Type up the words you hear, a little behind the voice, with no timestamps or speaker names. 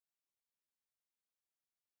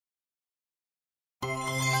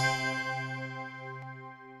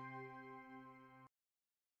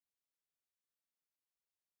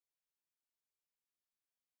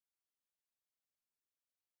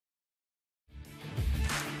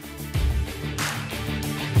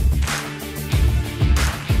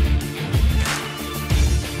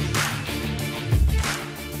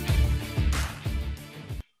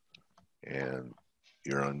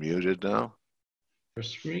You're unmuted now. For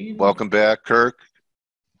screen. Welcome back, Kirk.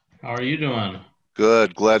 How are you doing?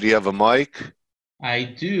 Good. Glad you have a mic. I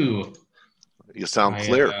do. You sound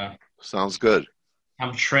clear. Sounds good.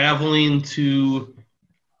 I'm traveling to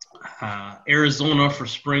Arizona for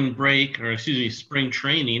spring break, or excuse me, spring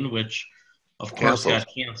training, which of course got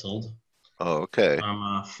canceled. Oh, okay.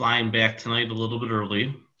 I'm flying back tonight a little bit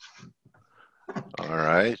early. All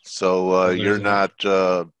right. So you're not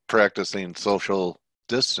practicing social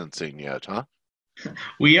distancing yet, huh?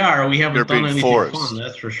 We are. We haven't done anything forced. fun,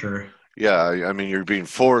 that's for sure. Yeah, I mean, you're being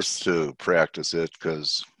forced to practice it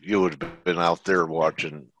because you would have been out there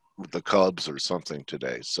watching the Cubs or something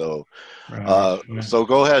today. So, so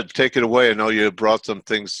go ahead, take it away. I know you brought some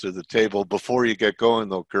things to the table. Before you get going,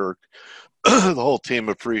 though, Kirk, the whole team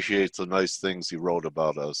appreciates the nice things you wrote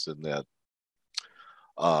about us in that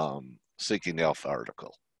Seeking Alpha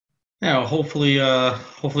article. Yeah, hopefully a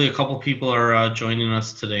couple people are joining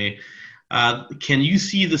us today. Can you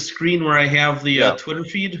see the screen where I have the Twitter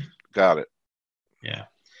feed? Got it. Yeah.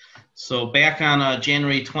 So back on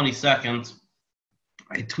January 22nd,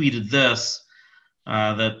 I tweeted this,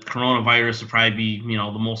 that coronavirus would probably be,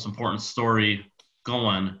 the most important story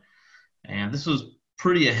going. And this was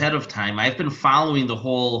pretty ahead of time. I've been following the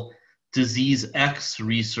whole disease X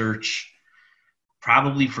research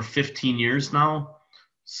probably for 15 years now.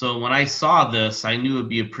 So when I saw this, I knew it would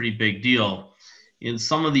be a pretty big deal. In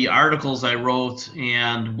some of the articles I wrote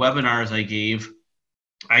and webinars I gave,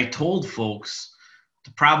 I told folks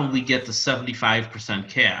to probably get to 75%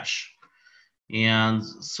 cash. And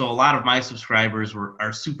so a lot of my subscribers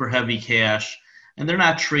are super heavy cash, and they're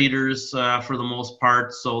not traders for the most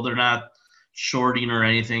part, so they're not shorting or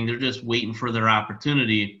anything. They're just waiting for their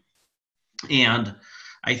opportunity. And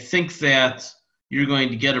I think that you're going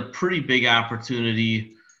to get a pretty big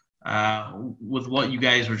opportunity with what you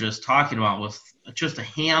guys were just talking about, with just a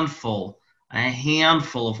handful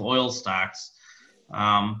of oil stocks,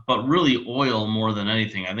 but really oil more than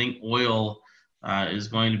anything. I think oil is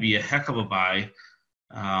going to be a heck of a buy.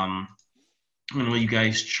 You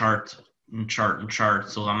guys chart,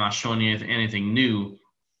 so I'm not showing you anything new.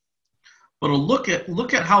 But look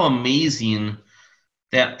at how amazing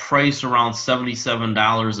that price around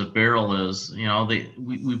 $77 a barrel is.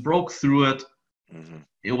 We broke through it. Mm-hmm.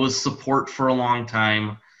 It was support for a long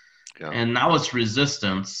time, and now it's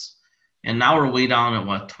resistance. And now we're way down at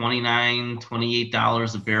what, $29,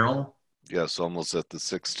 $28 a barrel? Yes, almost at the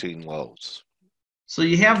 16 lows. So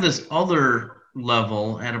you have this other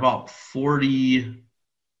level at about 42,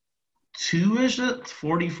 is it?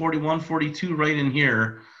 40, 41, 42 right in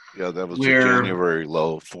here. Yeah, that was the January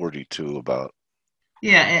low, 42 about.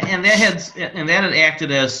 Yeah, and that had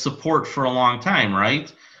acted as support for a long time,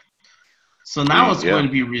 right? So now it's going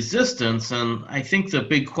to be resistance, and I think the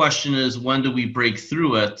big question is, when do we break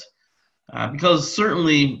through it? Because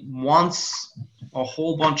certainly once a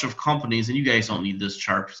whole bunch of companies, and you guys don't need this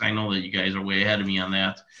chart because I know that you guys are way ahead of me on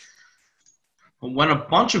that, but when a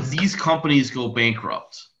bunch of these companies go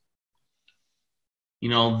bankrupt,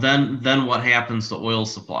 then what happens to oil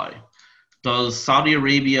supply? Does Saudi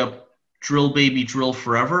Arabia drill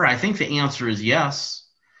forever? I think the answer is yes.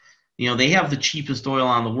 They have the cheapest oil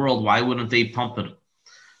on the world. Why wouldn't they pump it?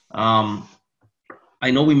 I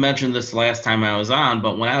know we mentioned this last time I was on,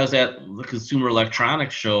 but when I was at the Consumer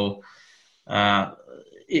Electronics Show,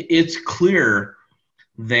 it's clear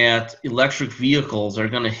that electric vehicles are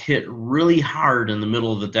going to hit really hard in the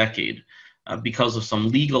middle of the decade because of some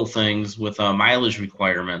legal things with mileage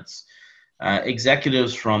requirements.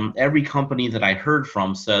 Executives from every company that I heard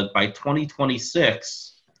from said by 2026,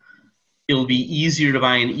 it'll be easier to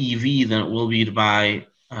buy an EV than it will be to buy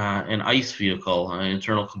an ICE vehicle, an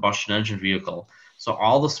internal combustion engine vehicle. So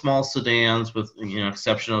all the small sedans, with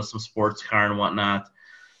exception of some sports car and whatnot,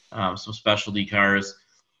 some specialty cars,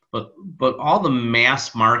 but all the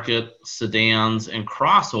mass market sedans and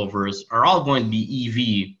crossovers are all going to be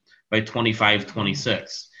EV by 25,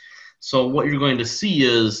 26. So what you're going to see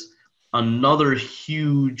is another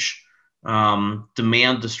huge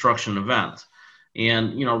demand destruction event.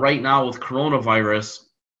 And right now with coronavirus,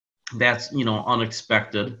 that's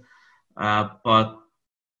unexpected, but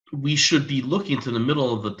we should be looking to the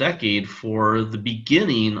middle of the decade for the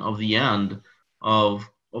beginning of the end of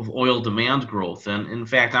oil demand growth. And in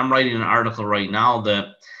fact, I'm writing an article right now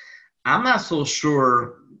that I'm not so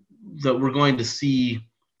sure that we're going to see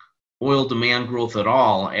oil demand growth at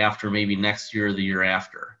all after maybe next year or the year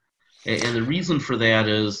after. And the reason for that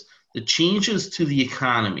is the changes to the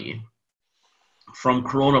economy from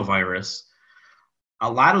coronavirus.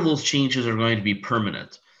 A lot of those changes are going to be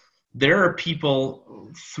permanent. There are people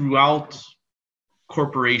throughout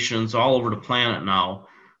corporations all over the planet now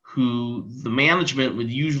who the management would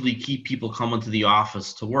usually keep people coming to the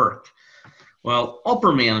office to work. Well,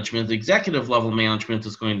 upper management, the executive level management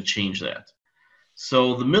is going to change that.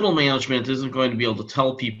 So the middle management isn't going to be able to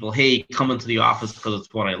tell people, hey, come into the office because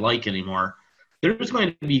it's what I like anymore. There's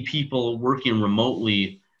going to be people working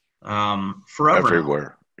remotely forever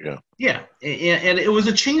everywhere. Now. Yeah. And it was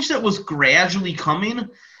a change that was gradually coming.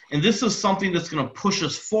 And this is something that's going to push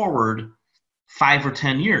us forward 5 or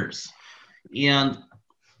 10 years. And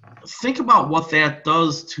think about what that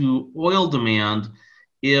does to oil demand.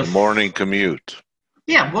 If the morning commute.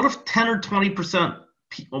 Yeah. What if 10 or 20%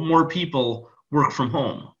 more people work from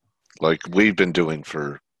home? Like we've been doing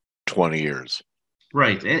for 20 years.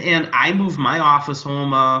 Right. And I moved my office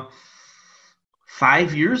home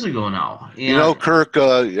 5 years ago now. And Kirk,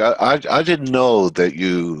 I didn't know that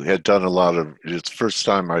you had done a lot of, it's the first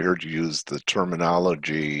time I heard you use the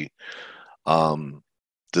terminology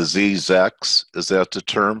disease X. Is that the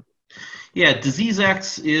term? Yeah, disease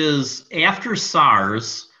X is after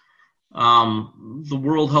SARS, the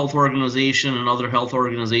World Health Organization and other health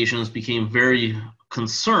organizations became very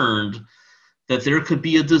concerned that there could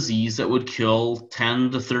be a disease that would kill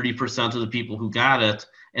 10 to 30% of the people who got it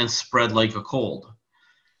and spread like a cold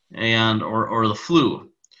or the flu.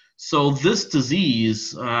 So this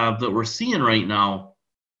disease that we're seeing right now,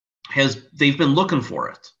 they've been looking for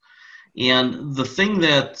it. And the thing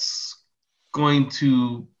that's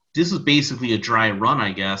this is basically a dry run,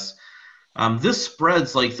 I guess. This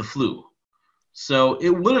spreads like the flu. So it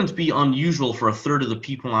wouldn't be unusual for a third of the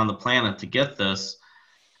people on the planet to get this.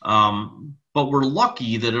 But we're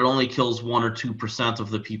lucky that it only kills 1 or 2% of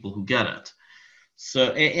the people who get it. So,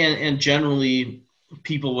 and generally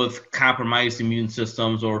people with compromised immune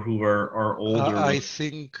systems or who are older. I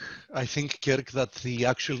think, Kirk, that the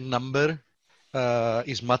actual number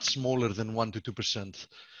is much smaller than 1 to 2%.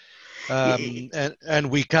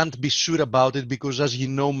 And we can't be sure about it because, as you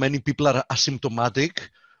know, many people are asymptomatic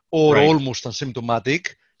or almost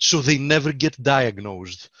asymptomatic, so they never get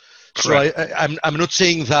diagnosed. Correct. So I'm not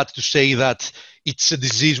saying that to say that it's a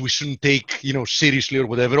disease we shouldn't take, seriously or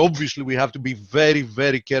whatever. Obviously, we have to be very,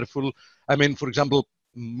 very careful. I mean, for example,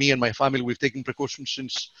 me and my family, we've taken precautions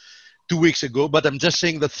since 2 weeks ago, but I'm just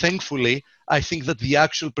saying that thankfully, I think that the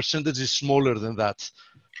actual percentage is smaller than that.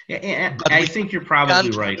 Yeah, I think you're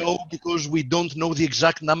probably right. Know because we don't know the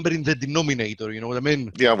exact number in the denominator, you know what I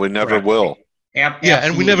mean? Yeah, we never will. Yeah,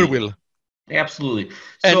 and we never will. Absolutely.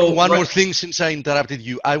 And one more thing, since I interrupted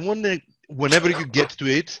you, I want to, whenever you get to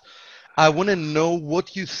it, I want to know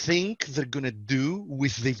what you think they're going to do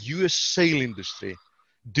with the U.S. shale industry.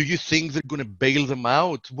 Do you think they're going to bail them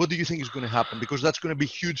out? What do you think is going to happen? Because that's going to be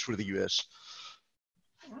huge for the U.S.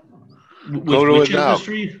 Go to it now.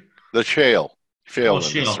 Industry? The shale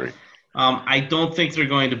industry. Shale. I don't think they're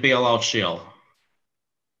going to bail out shale.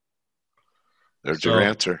 There's your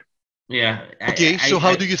answer. Yeah. Okay, so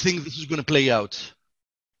how do you think this is going to play out?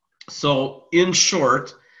 So, in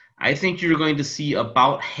short, I think you're going to see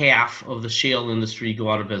about half of the shale industry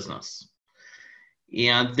go out of business.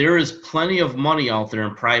 And there is plenty of money out there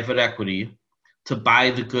in private equity to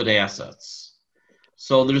buy the good assets.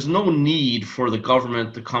 So there's no need for the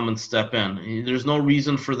government to come and step in. There's no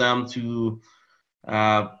reason for them to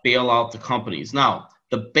bail out the companies. Now,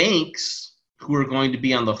 the banks who are going to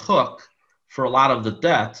be on the hook for a lot of the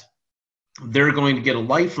debt, they're going to get a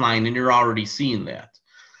lifeline, and you're already seeing that.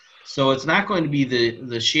 So it's not going to be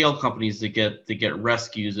the shale companies that get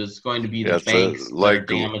rescues. It's going to be the banks that are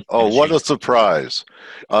damaged. Oh, what a surprise!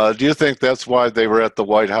 Do you think that's why they were at the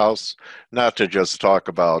White House? Not to just talk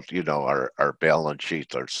about, our balance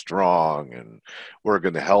sheets are strong and we're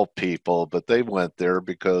going to help people, but they went there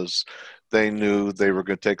because they knew they were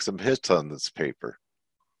going to take some hits on this paper.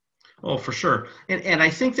 Oh, for sure. And I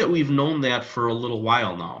think that we've known that for a little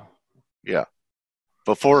while now. Yeah.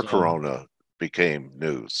 Before Corona became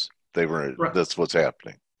news. That's what's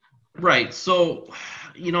happening. Right. So,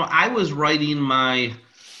 I was writing my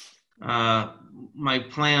my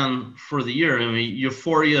plan for the year. I mean,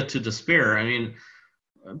 euphoria to despair. I mean,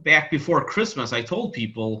 back before Christmas, I told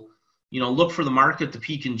people, look for the market to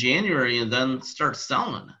peak in January and then start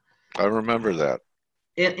selling. I remember that.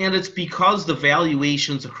 And it's because the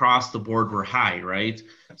valuations across the board were high, right?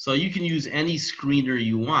 So you can use any screener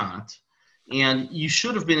you want, and you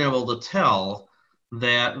should have been able to tell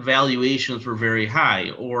that valuations were very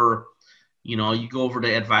high. Or, you go over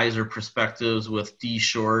to Advisor Perspectives with D.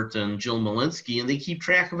 Short and Jill Malinsky, and they keep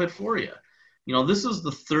track of it for you. This is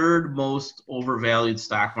the third most overvalued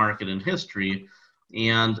stock market in history,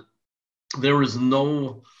 and there was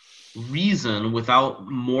no reason without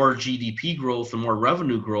more GDP growth and more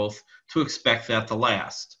revenue growth to expect that to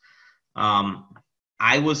last.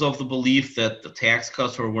 I was of the belief that the tax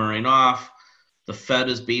cuts were wearing off. The Fed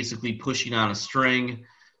is basically pushing on a string,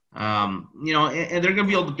 and they're going to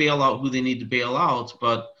be able to bail out who they need to bail out,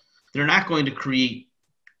 but they're not going to create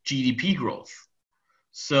GDP growth.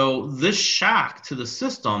 So this shock to the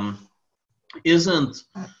system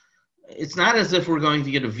it's not as if we're going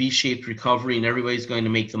to get a V-shaped recovery and everybody's going to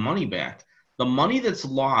make the money back. The money that's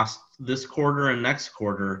lost this quarter and next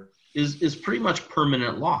quarter is pretty much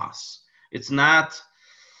permanent loss. It's not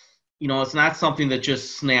something that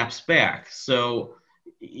just snaps back. So,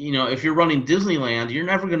 if you're running Disneyland, you're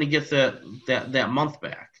never going to get that month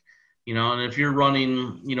back. And if you're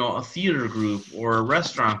running, a theater group or a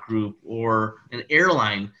restaurant group or an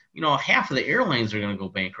airline, half of the airlines are going to go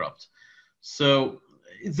bankrupt. So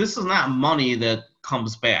this is not money that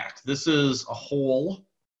comes back. This is a hole,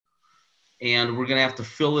 and we're going to have to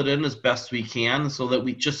fill it in as best we can so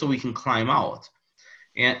we can climb out.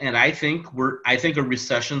 And I think a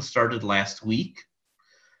recession started last week.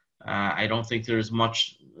 I don't think there's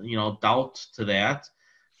much, doubt to that.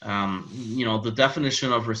 The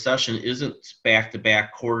definition of recession isn't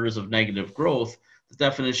back-to-back quarters of negative growth. The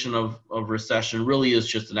definition of recession really is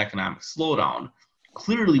just an economic slowdown.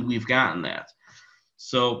 Clearly, we've gotten that.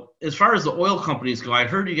 So as far as the oil companies go, I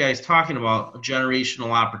heard you guys talking about a generational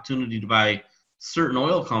opportunity to buy certain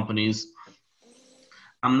oil companies.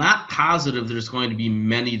 I'm not positive there's going to be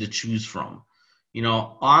many to choose from.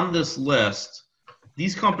 On this list,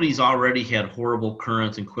 these companies already had horrible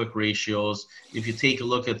current and quick ratios. If you take a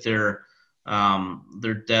look at their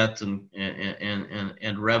debt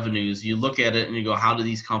and revenues, you look at it and you go, how do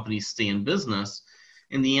these companies stay in business?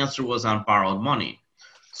 And the answer was on borrowed money.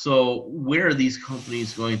 So where are these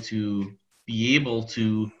companies going to be able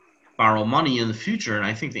to borrow money in the future? And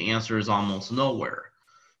I think the answer is almost nowhere.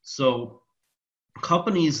 So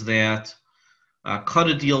companies that cut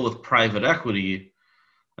a deal with private equity,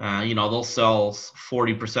 they'll sell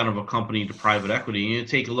 40% of a company to private equity. You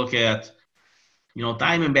take a look at,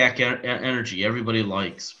 Diamondback Energy, everybody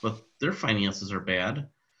likes, but their finances are bad.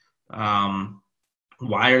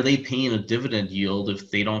 Why are they paying a dividend yield if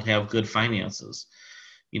they don't have good finances?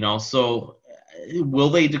 So will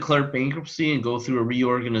they declare bankruptcy and go through a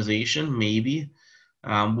reorganization? Maybe.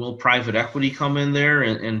 Will private equity come in there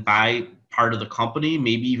and buy part of the company,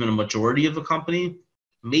 maybe even a majority of the company?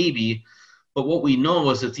 Maybe. But what we know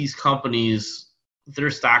is that these companies, their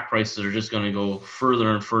stock prices are just going to go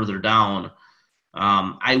further and further down.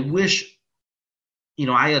 I wish,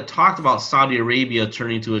 I had talked about Saudi Arabia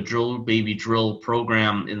turning to a drill baby drill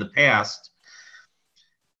program in the past.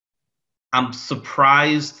 I'm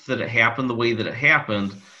surprised that it happened the way that it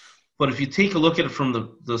happened. But if you take a look at it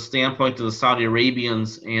from the standpoint of the Saudi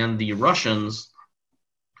Arabians and the Russians,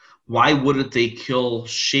 why wouldn't they kill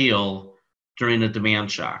shale during a demand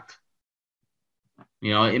shock?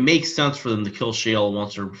 It makes sense for them to kill shale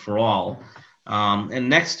once or for all. And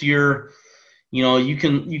next year, you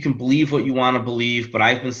can believe what you want to believe, but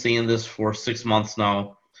I've been saying this for 6 months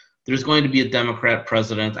now. There's going to be a Democrat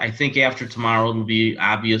president. I think after tomorrow it'll be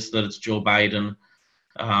obvious that it's Joe Biden.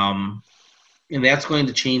 And that's going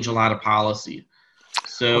to change a lot of policy.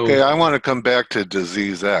 So okay, I want to come back to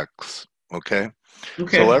disease X, okay?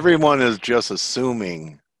 So everyone is just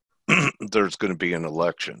assuming there's going to be an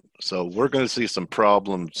election. So we're going to see some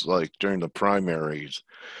problems like during the primaries.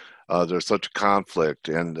 There's such a conflict,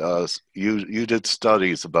 and you did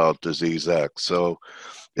studies about disease X. So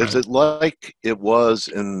is it like it was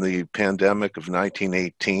in the pandemic of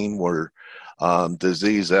 1918 where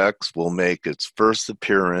disease X will make its first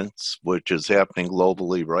appearance, which is happening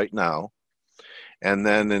globally right now? And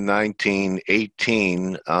then in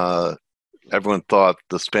 1918, everyone thought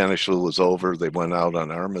the Spanish flu was over. They went out on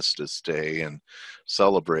Armistice Day and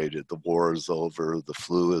celebrated the war is over, the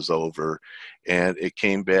flu is over, and it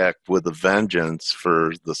came back with a vengeance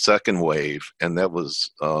for the second wave, and that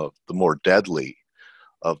was the more deadly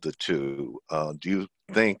of the two. Do you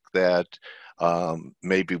think that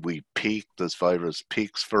maybe we peaked, this virus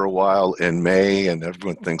peaks for a while in May, and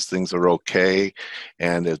everyone thinks things are okay,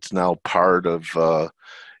 and it's now part of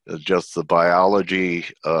just the biology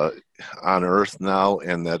on Earth now,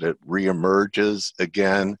 and that it reemerges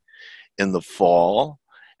again in the fall?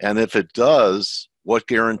 And if it does, what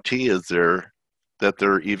guarantee is there that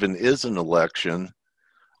there even is an election,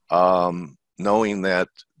 knowing that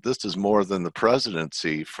this is more than the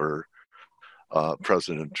presidency for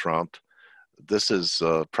President Trump? This is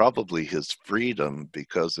probably his freedom,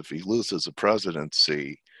 because if he loses a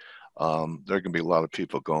presidency, there are going to be a lot of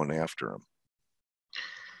people going after him.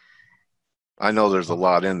 I know there's a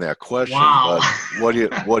lot in that question, Wow. but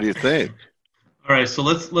what do you think? All right, so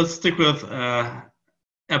let's stick with The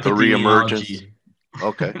reemergence. epidemiology.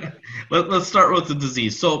 Okay. Let's start with the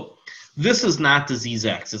disease. So this is not disease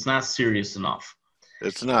X. It's not serious enough.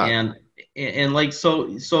 It's not. And like so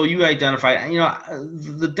you identify,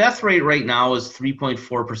 the death rate right now is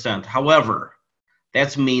 3.4%. However,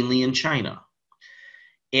 that's mainly in China.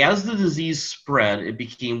 As the disease spread, it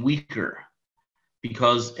became weaker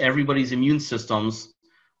because everybody's immune systems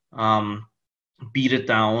beat it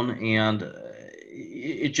down, and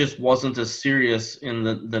it just wasn't as serious in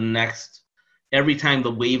the next. Every time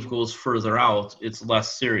the wave goes further out, it's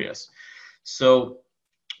less serious. So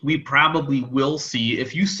we probably will see,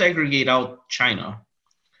 if you segregate out China,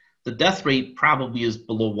 the death rate probably is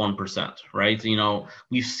below 1%, right?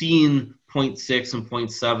 We've seen 0.6 and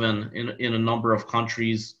 0.7 in a number of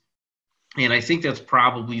countries, and I think that's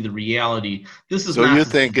probably the reality. This is so not you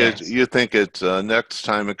think it's next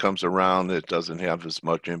time it comes around, it doesn't have as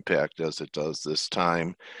much impact as it does this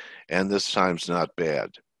time, and this time's not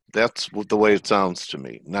bad. That's the way it sounds to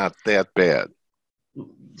me. Not that bad.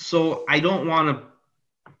 So I don't want to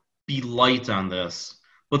be light on this,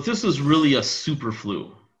 but this is really a super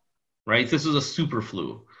flu, right? This is a super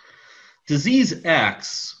flu. Disease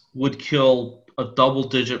X would kill a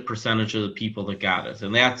double-digit percentage of the people that got it,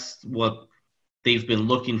 and that's what they've been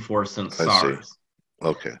looking for since SARS. See.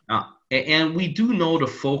 Okay. And we do know to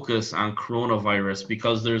focus on coronavirus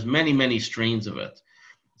because there's many, many strains of it.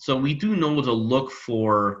 So we do know to look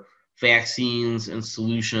for vaccines and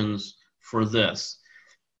solutions for this.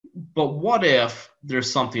 But what if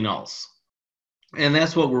there's something else? And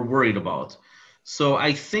that's what we're worried about. So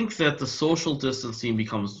I think that the social distancing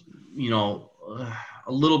becomes,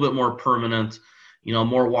 a little bit more permanent,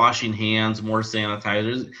 more washing hands, more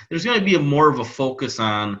sanitizers. There's going to be more of a focus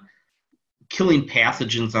on killing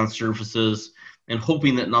pathogens on surfaces and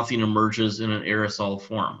hoping that nothing emerges in an aerosol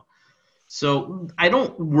form. So I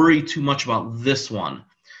don't worry too much about this one.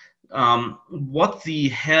 What the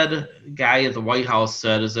head guy at the White House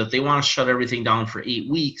said is that they want to shut everything down for 8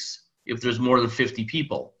 weeks if there's more than 50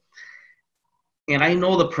 people. And I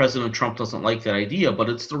know that President Trump doesn't like that idea, but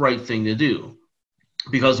it's the right thing to do.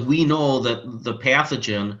 Because we know that the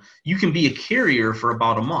pathogen, you can be a carrier for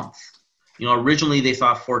about a month. Originally they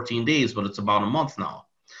thought 14 days, but it's about a month now.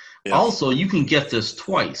 Yes. Also, you can get this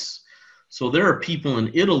twice. So there are people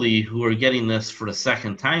in Italy who are getting this for the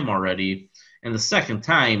second time already, and the second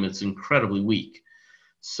time it's incredibly weak.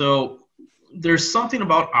 So there's something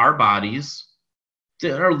about our bodies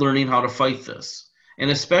that are learning how to fight this, and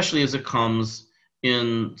especially as it comes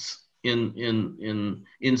in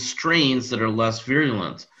strains that are less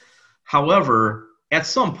virulent. However, at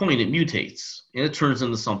some point it mutates and it turns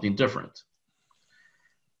into something different.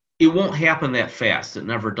 It won't happen that fast. It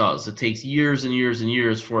never does. It takes years and years and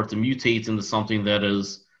years for it to mutate into something that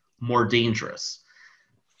is more dangerous.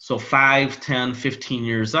 So 5, 10, 15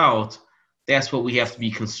 years out, that's what we have to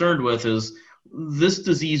be concerned with, is this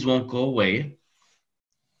disease won't go away.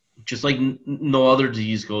 Just like no other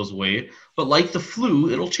disease goes away, but like the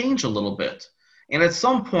flu, it'll change a little bit. And at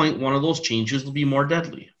some point, one of those changes will be more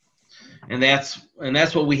deadly. And that's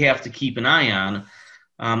what we have to keep an eye on.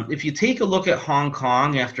 If you take a look at Hong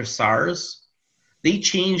Kong after SARS, they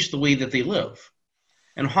changed the way that they live.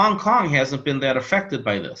 And Hong Kong hasn't been that affected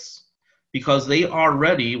by this because they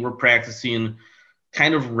already were practicing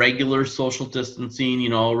kind of regular social distancing,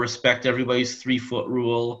 respect everybody's 3-foot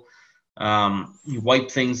rule. You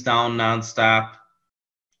wipe things down nonstop.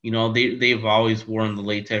 They've always worn the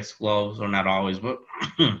latex gloves, or not always, but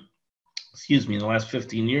excuse me, in the last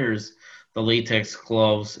 15 years, the latex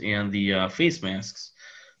gloves and the face masks.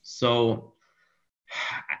 So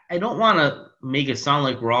I don't want to make it sound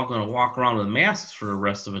like we're all going to walk around with masks for the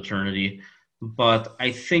rest of eternity, but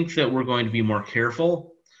I think that we're going to be more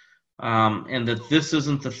careful, and that this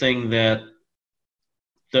isn't the thing that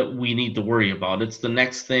we need to worry about. It's the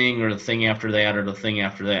next thing, or the thing after that, or the thing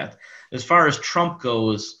after that. As far as Trump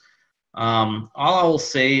goes, all I will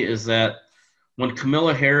say is that when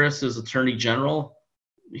Kamala Harris is Attorney General,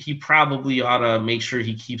 he probably ought to make sure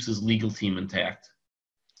he keeps his legal team intact.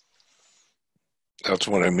 That's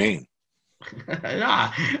what I mean.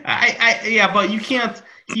 Yeah, but you can't.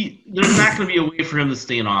 There's not going to be a way for him to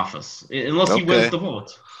stay in office unless he wins the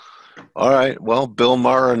vote. All right. Well, Bill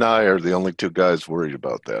Maher and I are the only two guys worried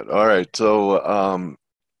about that. All right. So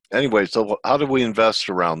anyway, so how do we invest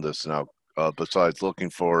around this now, besides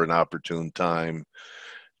looking for an opportune time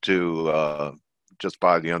to just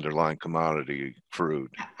buy the underlying commodity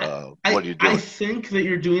crude? What do you do? I think that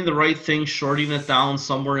you're doing the right thing, shorting it down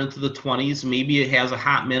somewhere into the 20s. Maybe it has a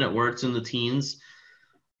hot minute where it's in the teens.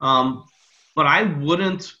 But I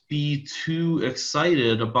wouldn't be too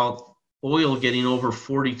excited about oil getting over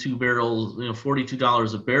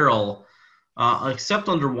 $42 a barrel, except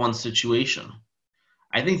under one situation.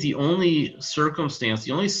 I think the only circumstance,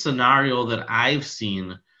 the only scenario that I've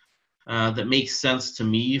seen that makes sense to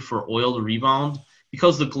me for oil to rebound,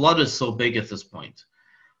 because the glut is so big at this point,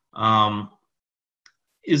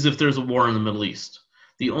 is if there's a war in the Middle East.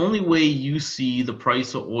 The only way you see the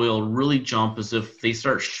price of oil really jump is if they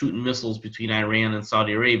start shooting missiles between Iran and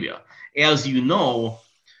Saudi Arabia. As you know,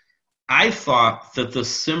 I thought that the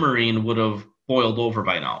simmering would have boiled over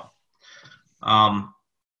by now.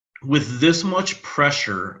 With this much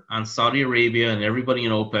pressure on Saudi Arabia and everybody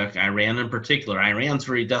in OPEC, Iran in particular, Iran's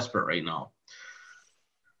very desperate right now.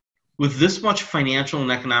 With this much financial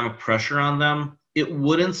and economic pressure on them, it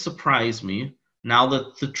wouldn't surprise me now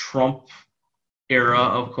that the Trump era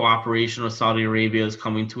of cooperation with Saudi Arabia is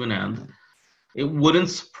coming to an end. It wouldn't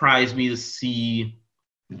surprise me to see,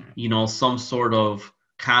 some sort of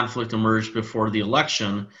conflict emerge before the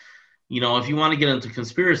election. If you want to get into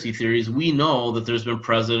conspiracy theories, we know that there's been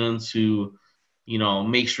presidents who,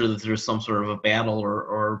 make sure that there's some sort of a battle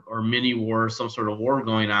or mini war, some sort of war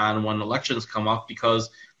going on when elections come up, because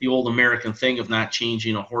the old American thing of not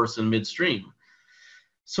changing a horse in midstream.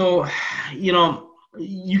 So,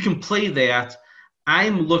 you can play that.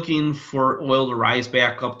 I'm looking for oil to rise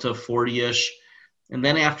back up to 40-ish. And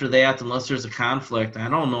then after that, unless there's a conflict, I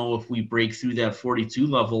don't know if we break through that 42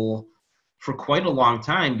 level for quite a long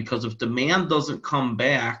time, because if demand doesn't come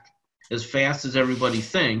back as fast as everybody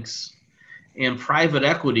thinks, and private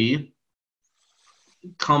equity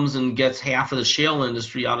comes and gets half of the shale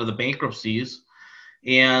industry out of the bankruptcies,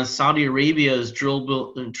 and Saudi Arabia is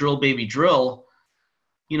drill baby drill,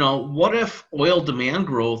 what if oil demand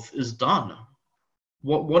growth is done?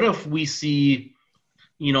 What if we see,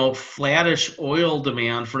 flattish oil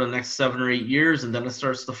demand for the next 7 or 8 years, and then it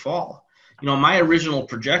starts to fall? My original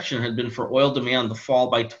projection had been for oil demand to fall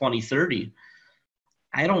by 2030.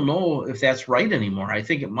 I don't know if that's right anymore. I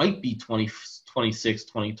think it might be 2026,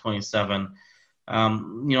 2027.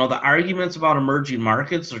 The arguments about emerging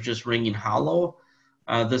markets are just ringing hollow.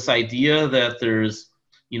 This idea that there's,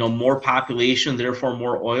 more population, therefore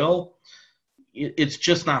more oil, it's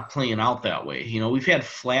just not playing out that way. We've had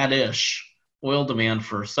flattish oil demand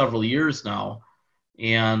for several years now,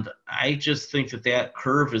 and I just think that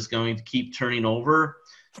curve is going to keep turning over,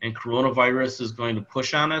 and coronavirus is going to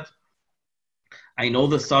push on it. I know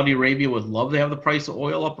that Saudi Arabia would love to have the price of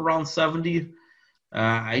oil up around 70.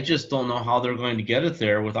 I just don't know how they're going to get it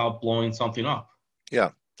there without blowing something up.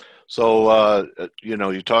 Yeah. So,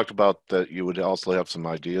 you talked about that you would also have some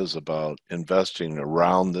ideas about investing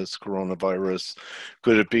around this coronavirus.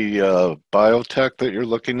 Could it be biotech that you're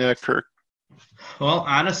looking at, Kirk? Well,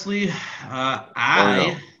 honestly,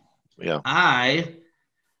 I,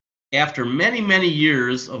 after many, many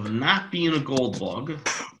years of not being a gold bug,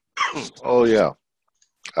 oh yeah,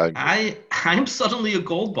 I'm suddenly a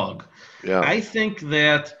gold bug. Yeah, I think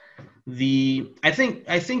that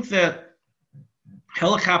that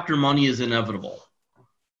helicopter money is inevitable,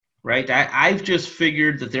 right? I've just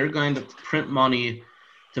figured that they're going to print money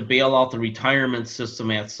to bail out the retirement system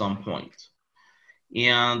at some point.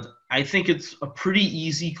 And I think it's a pretty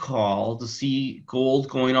easy call to see gold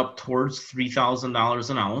going up towards $3,000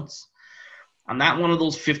 an ounce. I'm not one of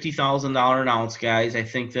those $50,000 an ounce guys. I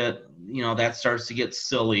think that, that starts to get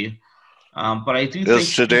silly. But I do think...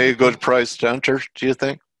 Is today a good price to enter, do you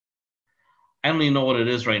think? I don't even know what it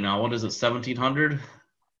is right now. What is it, 1,700?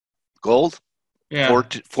 Gold? Yeah.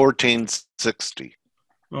 1460.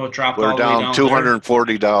 Oh, it dropped We're all the way down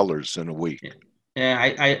 $240 in a week.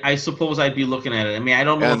 Yeah, I suppose I'd be looking at it. I mean, I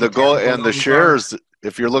don't know. And the shares,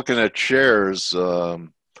 if you're looking at shares,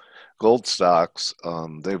 gold stocks,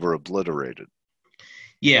 they were obliterated.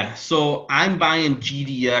 Yeah, so I'm buying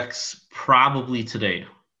GDX probably today.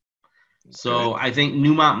 Okay. So I think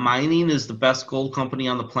Newmont Mining is the best gold company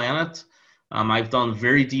on the planet. I've done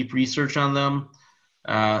very deep research on them.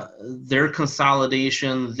 Their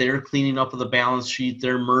consolidation, their cleaning up of the balance sheet,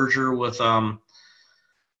 their merger with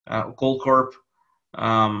Goldcorp,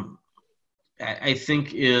 I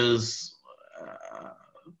think is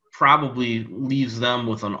probably leaves them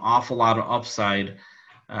with an awful lot of upside.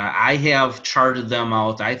 I have charted them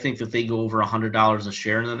out. I think that they go over $100 a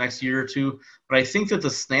share in the next year or two. But I think that the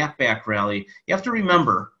snapback rally, you have to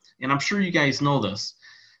remember, and I'm sure you guys know this,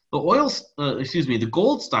 the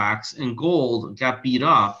gold stocks and gold got beat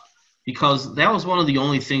up because that was one of the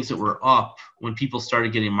only things that were up when people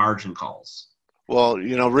started getting margin calls. Well,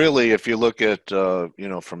 really, if you look at,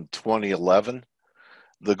 from 2011,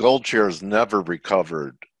 the gold shares never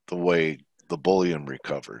recovered the way the bullion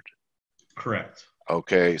recovered. Correct.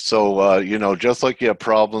 Okay, so you know, just like you have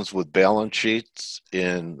problems with balance sheets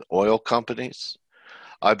in oil companies,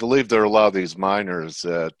 I believe there are a lot of these miners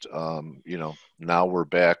that you know, now we're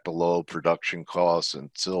back below production costs in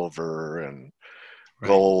silver and Right.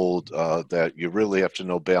 gold, that you really have to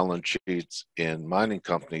know balance sheets in mining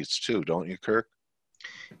companies too, don't you, Kirk?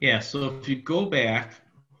 Yeah. So if you go back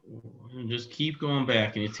and just keep going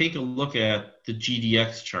back and you take a look at the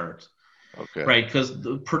GDX chart, Okay. right? Because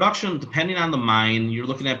the production, depending on the mine, you're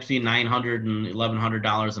looking at between $900 and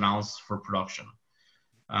 $1,100 an ounce for production.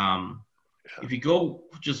 Yeah. If you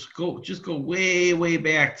just go way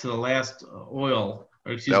back to the last oil,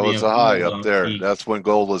 or excuse That me, was a high gold up there. peak. That's when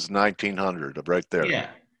gold was 1900, right there. Yeah.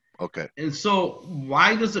 Okay. And so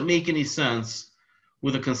why does it make any sense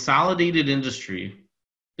with a consolidated industry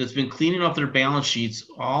that's been cleaning up their balance sheets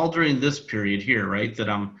all during this period here, right, that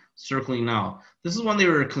I'm circling now? This is when they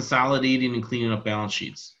were consolidating and cleaning up balance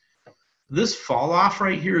sheets. This fall off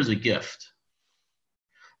right here is a gift.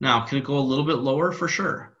 Now, can it go a little bit lower? For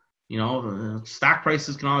sure. You know, stock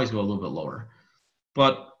prices can always go a little bit lower.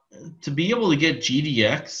 But to be able to get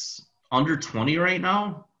GDX under 20 right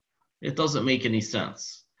now, it doesn't make any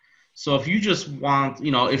sense. So if you just want,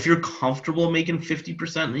 you know, if you're comfortable making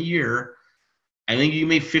 50% in a year, I think you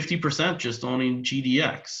make 50% just owning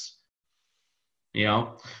GDX. You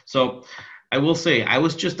know, so I will say I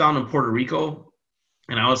was just down in Puerto Rico,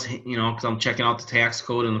 and I was, you know, because I'm checking out the tax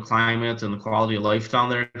code and the climate and the quality of life down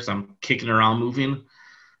there because I'm kicking around moving.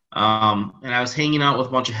 And I was hanging out with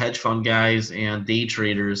a bunch of hedge fund guys and day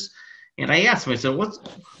traders, and I asked them, I said,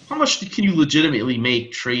 how much can you legitimately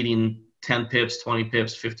make trading 10 pips, 20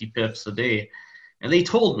 pips, 50 pips a day? And they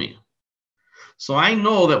told me. So I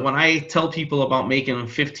know that when I tell people about making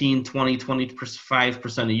 15, 20,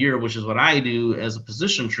 25% a year, which is what I do as a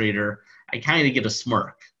position trader, I kind of get a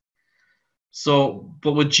smirk. So,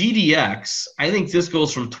 but with GDX, I think this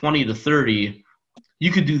goes from 20 to 30.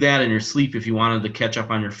 You could do that in your sleep if you wanted to catch up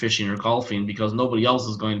on your fishing or golfing because nobody else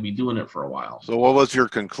is going to be doing it for a while. So what was your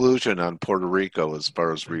conclusion on Puerto Rico as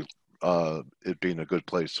far as it being a good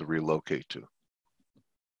place to relocate to?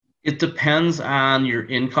 It depends on your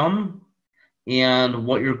income and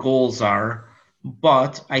what your goals are.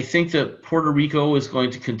 But I think that Puerto Rico is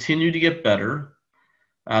going to continue to get better.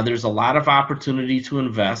 There's a lot of opportunity to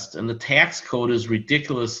invest, and the tax code is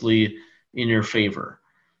ridiculously in your favor.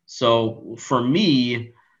 So for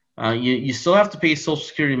me, you still have to pay Social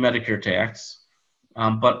Security and Medicare tax.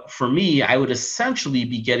 But for me, I would essentially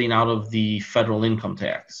be getting out of the federal income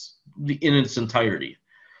tax in its entirety.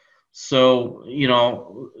 So, you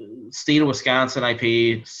know, state of Wisconsin, I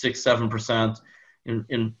pay 6-7%.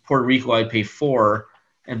 In Puerto Rico, I pay 4%,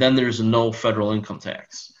 and then there's no federal income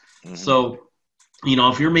tax. Mm-hmm. So, you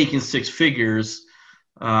know, if you're making six figures,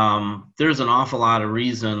 there's an awful lot of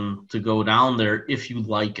reason to go down there if you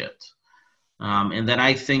like it. And then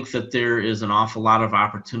I think that there is an awful lot of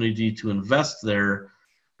opportunity to invest there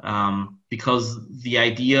because the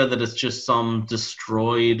idea that it's just some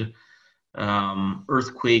destroyed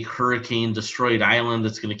earthquake, hurricane, destroyed island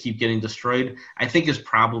that's going to keep getting destroyed, I think is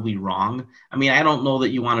probably wrong. I mean, I don't know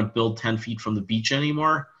that you want to build 10 feet from the beach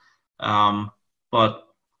anymore, but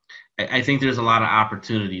I think there's a lot of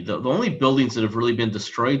opportunity. The only buildings that have really been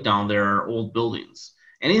destroyed down there are old buildings.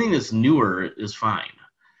 Anything that's newer is fine.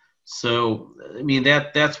 So, I mean,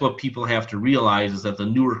 that's what people have to realize is that the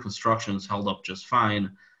newer constructions held up just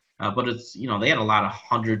fine. But it's, you know, they had a lot of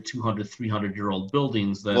 100, 200, 300-year-old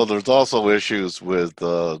buildings that. Well, there's also issues with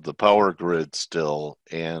the power grid still.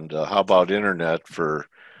 And how about internet for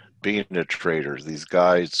being a trader? These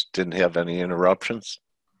guys didn't have any interruptions?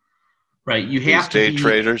 Right. These day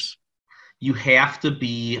traders? You have to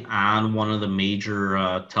be on one of the major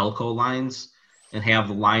telco lines and have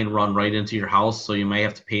the line run right into your house. So you may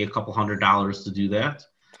have to pay a couple $100s to do that.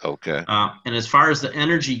 Okay. And as far as the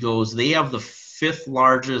energy goes, they have the fifth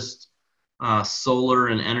largest solar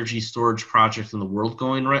and energy storage project in the world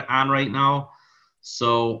going on right now.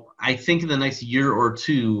 So I think in the next year or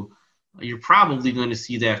two, you're probably going to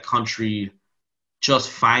see that country just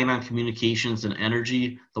fine on communications and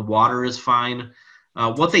energy. The water is fine.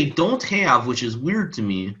 What they don't have, which is weird to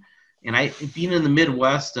me, and I being in the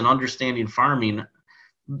Midwest and understanding farming,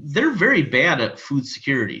 they're very bad at food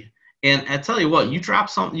security. And I tell you what, you drop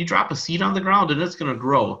a seed on the ground and it's going to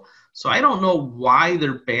grow. So I don't know why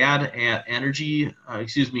they're bad at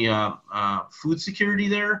food security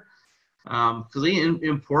there, because they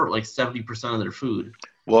import like 70% of their food.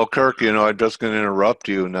 Well, Kirk, you know, I'm just going to interrupt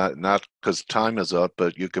you, not because time is up,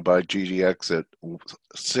 but you could buy GDX at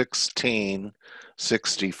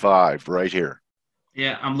 1665 right here.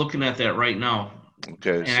 Yeah, I'm looking at that right now.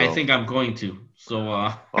 Okay, and I think I'm going to. So.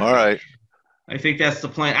 All right. I think that's the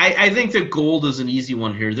plan. I think that gold is an easy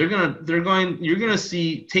one here. You're gonna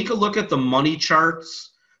see, take a look at the money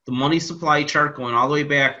charts, the money supply chart going all the way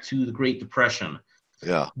back to the Great Depression.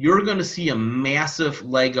 Yeah. You're gonna see a massive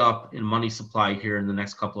leg up in money supply here in the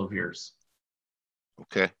next couple of years.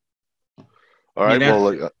 Okay. All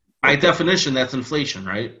right. By definition, that's inflation,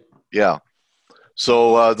 right? Yeah.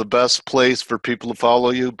 So the best place for people to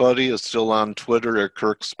follow you, buddy, is still on Twitter at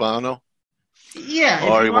Kirk Spano. Yeah.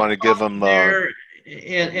 Or you want to give them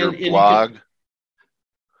your blog?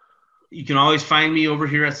 You can always find me over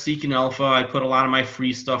here at Seeking Alpha. I put a lot of my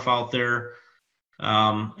free stuff out there.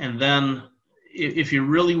 And then if you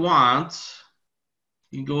really want,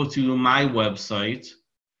 you can go to my website,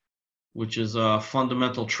 which is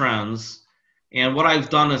Fundamental Trends. And what I've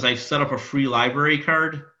done is I've set up a free library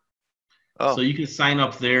card. Oh. So you can sign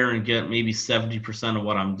up there and get maybe 70% of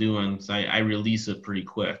what I'm doing. So I release it pretty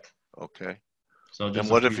quick. Okay. So and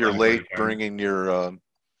what if you're late bringing your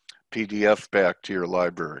PDF back to your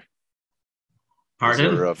library?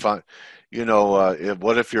 Pardon?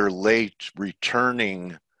 What if you're late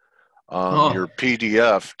returning your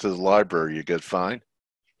PDF to the library? You get fined?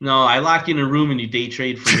 No, I lock you in a room and you day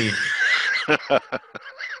trade for me.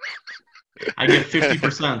 I get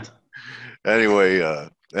 50%. Anyway,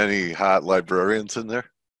 any hot librarians in there?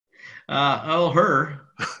 Her.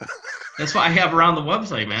 That's what I have around the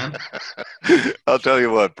website, man. I'll tell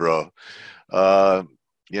you what, bro.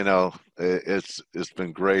 It's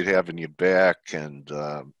been great having you back, and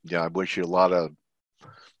I wish you a lot of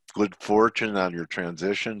good fortune on your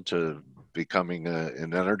transition to becoming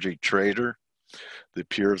an energy trader, the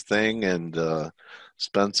pure thing, and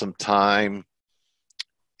spend some time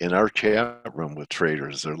in our chat room with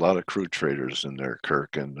traders. There are a lot of crude traders in there,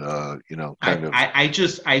 Kirk, and I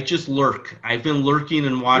just lurk. I've been lurking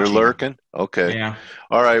and watching. You're lurking? Okay. Yeah.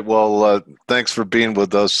 All right. Well, thanks for being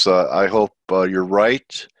with us. I hope you're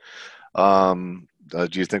right. Do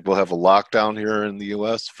you think we'll have a lockdown here in the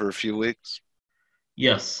U.S. for a few weeks?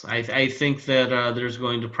 Yes, I think that there's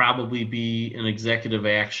going to probably be an executive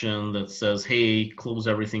action that says, "Hey, close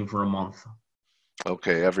everything for a month."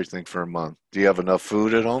 Okay, everything for a month. Do you have enough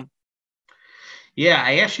food at home? Yeah,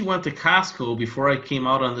 I actually went to Costco before I came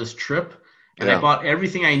out on this trip, and I bought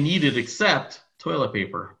everything I needed except toilet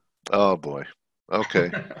paper. Oh, boy.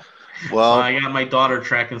 Okay. Well, so I got my daughter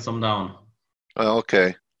tracking some down.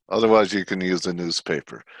 Okay. Otherwise, you can use the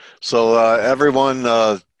newspaper. So, everyone,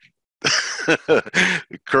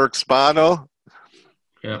 Kirk Spano.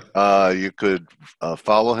 Yeah. You could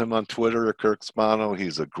follow him on Twitter at Kirk Spano.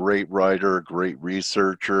 He's a great writer, a great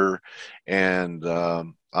researcher, and I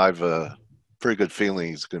have a pretty good feeling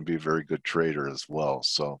he's going to be a very good trader as well.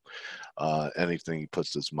 So anything he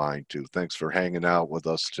puts his mind to. Thanks for hanging out with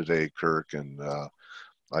us today, Kirk, and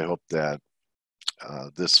I hope that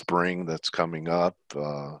this spring that's coming up,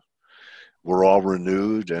 we're all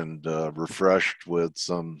renewed and refreshed with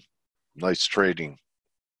some nice trading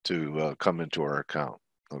to come into our account.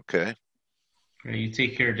 Okay. You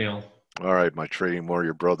take care, Dale. All right, my trading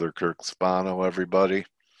warrior brother, Kirk Spano, everybody.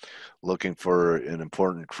 Looking for an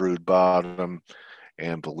important crude bottom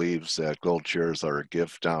and believes that gold shares are a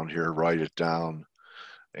gift down here. Write it down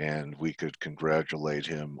and we could congratulate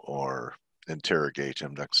him or interrogate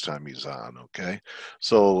him next time he's on. Okay.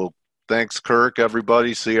 So thanks, Kirk,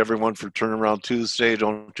 everybody. See everyone for Turnaround Tuesday.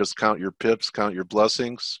 Don't just count your pips, count your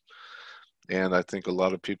blessings. And I think a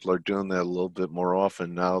lot of people are doing that a little bit more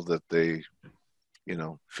often now that they,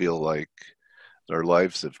 feel like their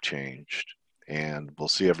lives have changed. And we'll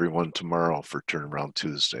see everyone tomorrow for Turnaround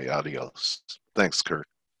Tuesday. Adios. Thanks, Kurt.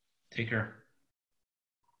 Take care.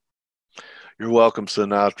 You're welcome,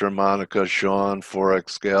 Sinatra, Monica, Sean,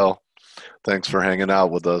 Forex Gal. Thanks for hanging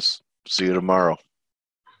out with us. See you tomorrow.